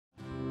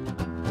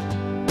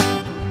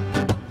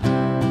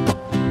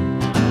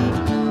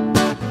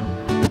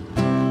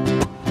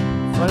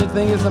Funny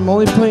thing is, I'm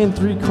only playing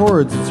 3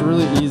 chords. It's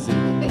really easy.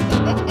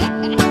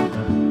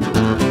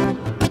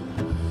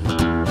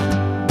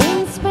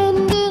 Been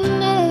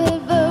spending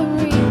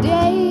every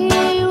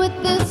day with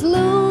this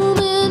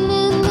looming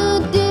in the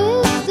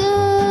distance.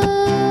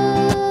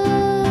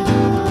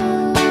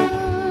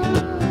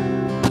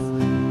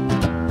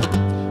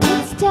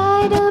 It's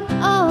tied up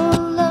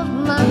all of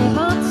my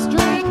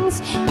heartstrings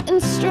and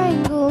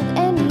strangled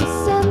any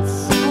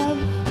sense of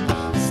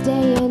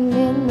staying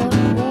in the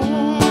present.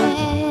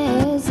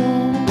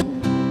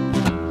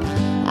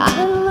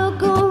 I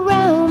look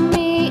around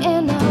me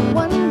and I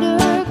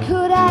wonder,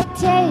 could I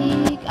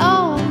take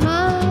all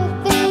my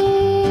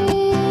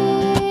things,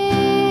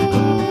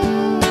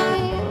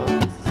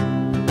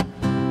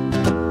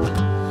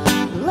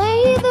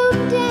 lay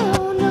them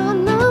down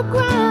on the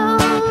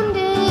ground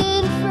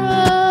in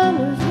front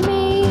of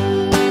me,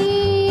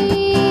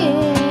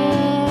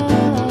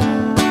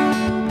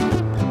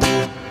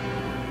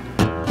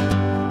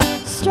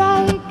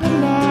 strike a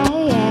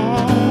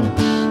match,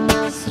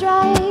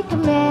 strike a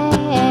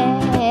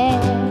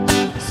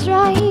match,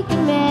 strike a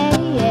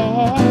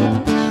match,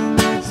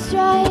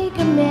 strike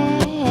a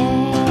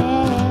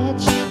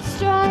match,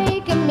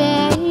 strike a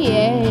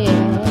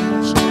match,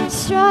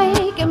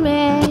 strike a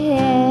match,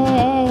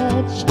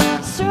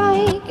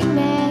 strike a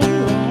match,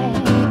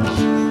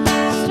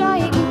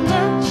 strike a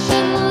match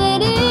and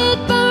let it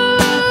burn,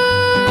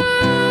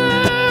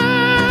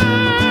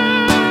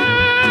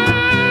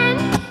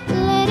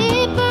 let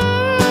it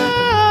burn,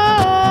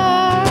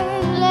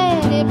 let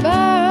it burn,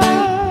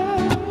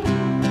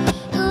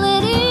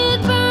 let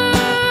it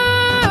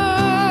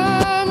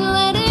burn,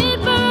 let it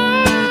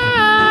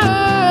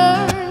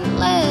burn,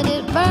 let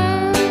it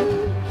burn,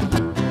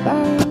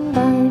 burn,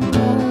 burn,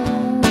 burn,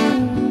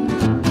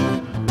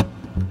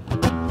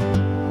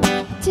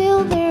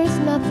 till there's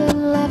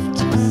nothing left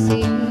to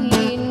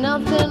see,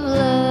 nothing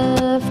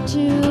left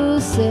to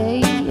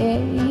say.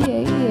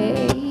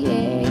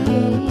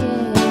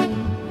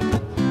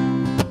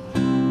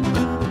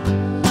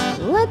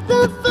 Let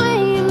the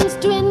flames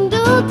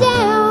dwindle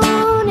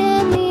down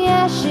and the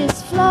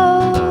ashes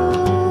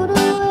float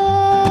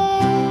away.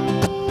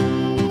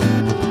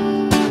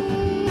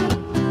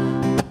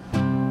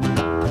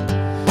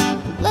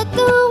 Let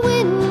the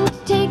wind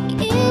take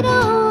it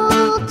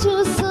all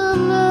to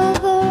some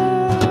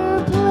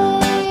other place.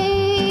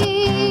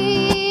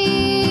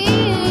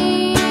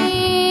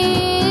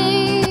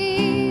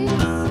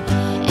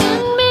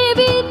 And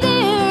maybe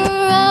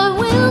there I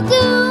will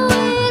do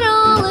it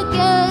all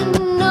again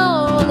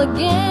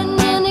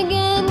and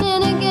again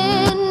and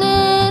again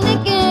and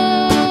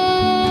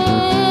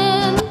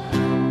again.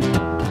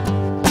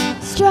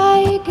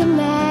 Strike a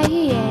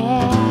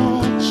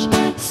match,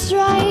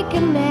 strike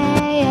a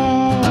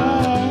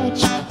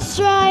match,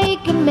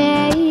 strike a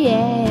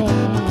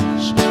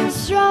match,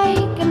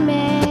 strike a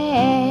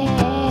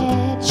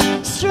match,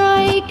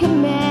 strike a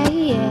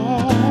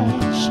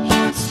match,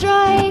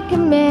 strike a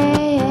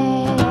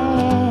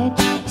match,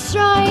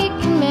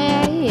 strike a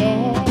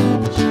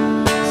match,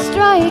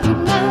 strike a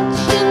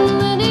match and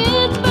let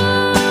it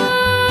burn,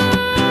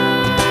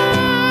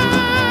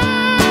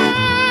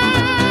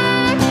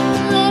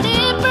 let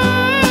it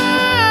burn,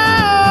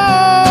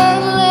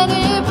 let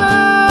it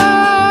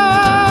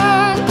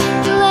burn,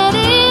 let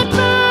it burn,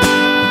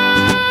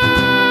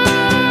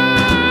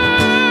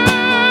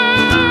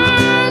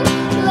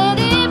 let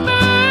it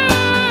burn,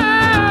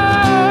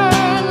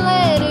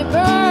 let it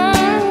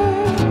burn.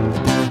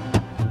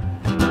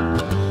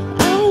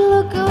 I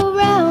look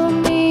around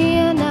me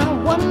and I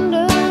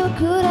wonder,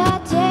 could I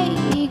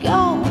take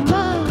all my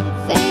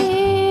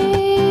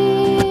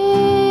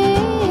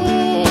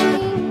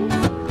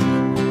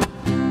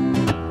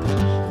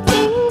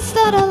things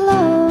that I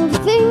love,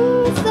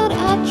 things that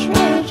I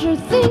treasure,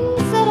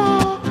 things that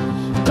I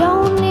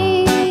don't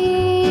need,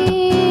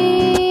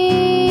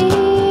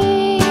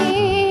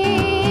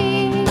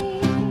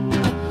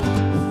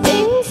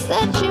 things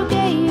that you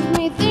gave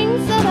me,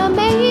 things that I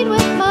made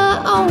with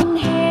my own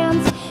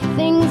hands,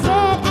 things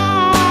that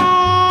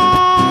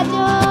I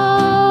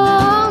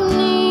don't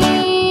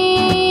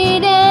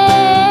need.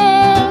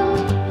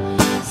 And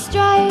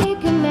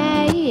strike a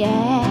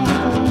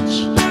match,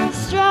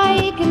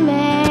 strike a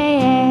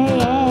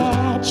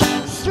match,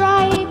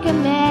 strike a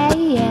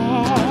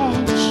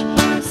match,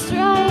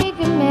 strike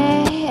a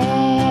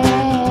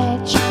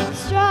match,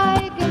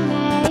 strike a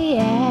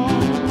match,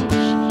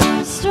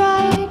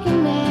 strike a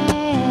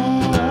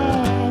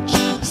match,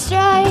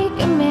 strike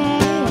a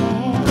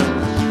match,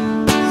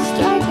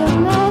 strike a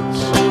match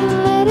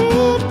and let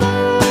it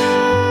burn,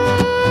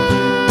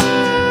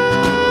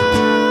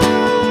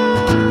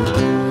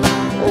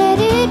 let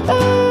it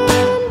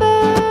burn,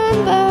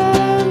 burn,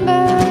 burn,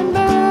 burn,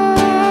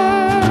 burn,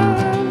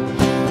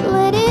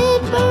 let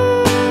it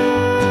burn,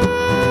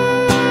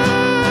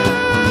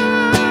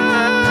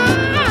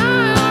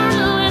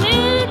 let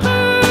it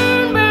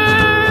burn,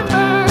 burn,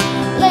 burn,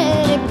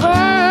 let it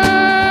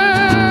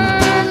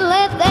burn,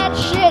 let that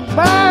shit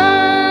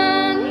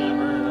burn.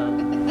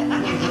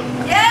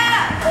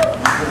 Yeah!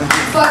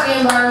 Fucking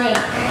environment.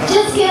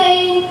 Just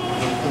kidding.